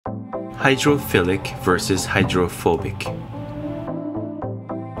Hydrophilic versus Hydrophobic.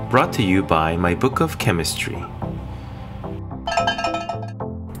 Brought to you by my book of chemistry.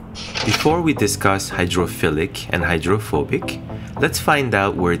 Before we discuss hydrophilic and hydrophobic, let's find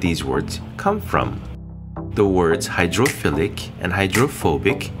out where these words come from. The words hydrophilic and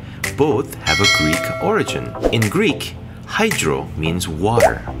hydrophobic both have a Greek origin. In Greek, hydro means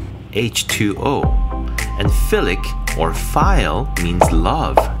water, H2O, and philic or phile means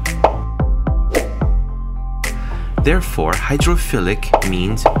love. Therefore, hydrophilic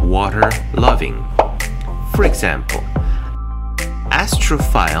means water-loving. For example,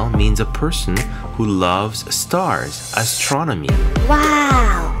 astrophile means a person who loves stars, astronomy.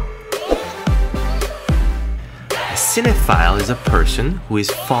 Wow! A cinephile is a person who is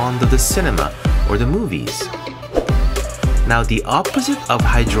fond of the cinema or the movies. Now, the opposite of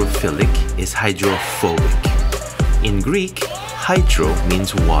hydrophilic is hydrophobic. In Greek, hydro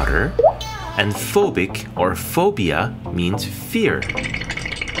means water, and phobic or phobia means fear.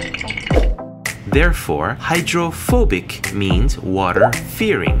 Therefore, hydrophobic means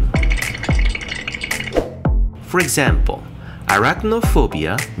water-fearing. For example,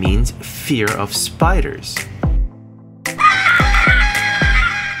 arachnophobia means fear of spiders.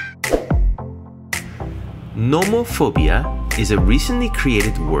 Nomophobia is a recently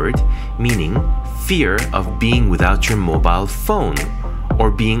created word meaning fear of being without your mobile phone or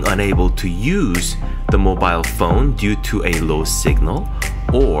being unable to use the mobile phone due to a low signal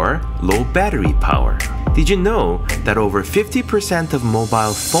or low battery power. Did you know that over 50% of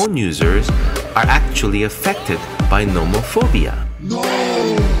mobile phone users are actually affected by nomophobia? No!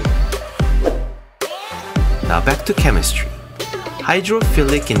 Now back to chemistry.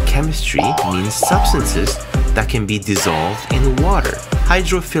 Hydrophilic in chemistry means substances that can be dissolved in water.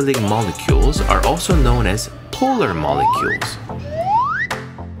 Hydrophilic molecules are also known as polar molecules.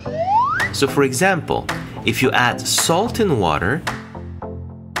 So for example, if you add salt in water,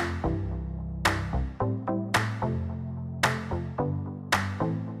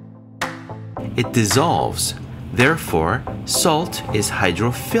 it dissolves. Therefore, salt is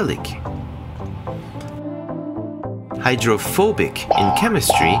hydrophilic. Hydrophobic in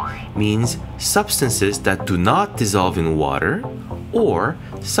chemistry means substances that do not dissolve in water or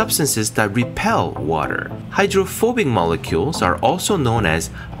substances that repel water. Hydrophobic molecules are also known as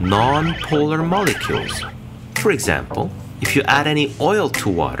non-polar molecules. For example, if you add any oil to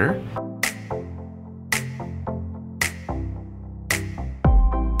water,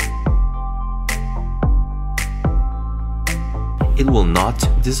 it will not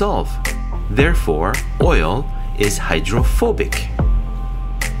dissolve. Therefore, oil is hydrophobic.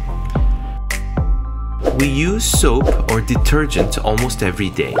 We use soap or detergent almost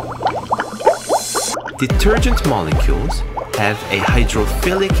every day. Detergent molecules have a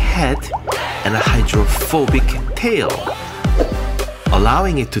hydrophilic head and a hydrophobic tail,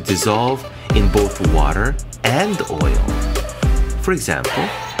 allowing it to dissolve in both water and oil. For example,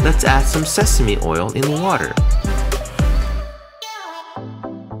 let's add some sesame oil in water.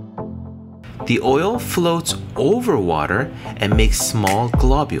 The oil floats over water and makes small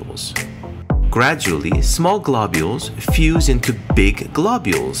globules. Gradually, small globules fuse into big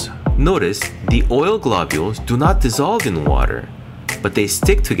globules. Notice the oil globules do not dissolve in water, but they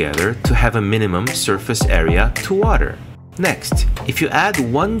stick together to have a minimum surface area to water. Next, if you add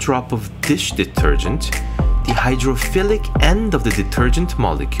 1 drop of dish detergent, the hydrophilic end of the detergent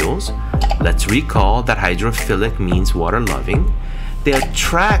molecules, let's recall that hydrophilic means water-loving, they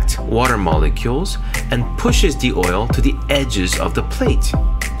attract water molecules and pushes the oil to the edges of the plate.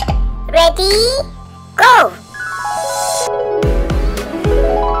 Ready? Go!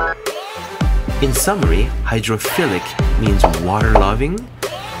 In summary, hydrophilic means water-loving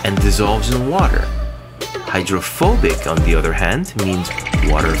and dissolves in water. Hydrophobic, on the other hand, means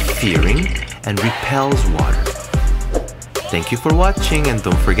water-fearing and repels water. Thank you for watching and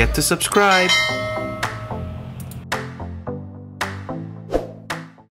don't forget to subscribe!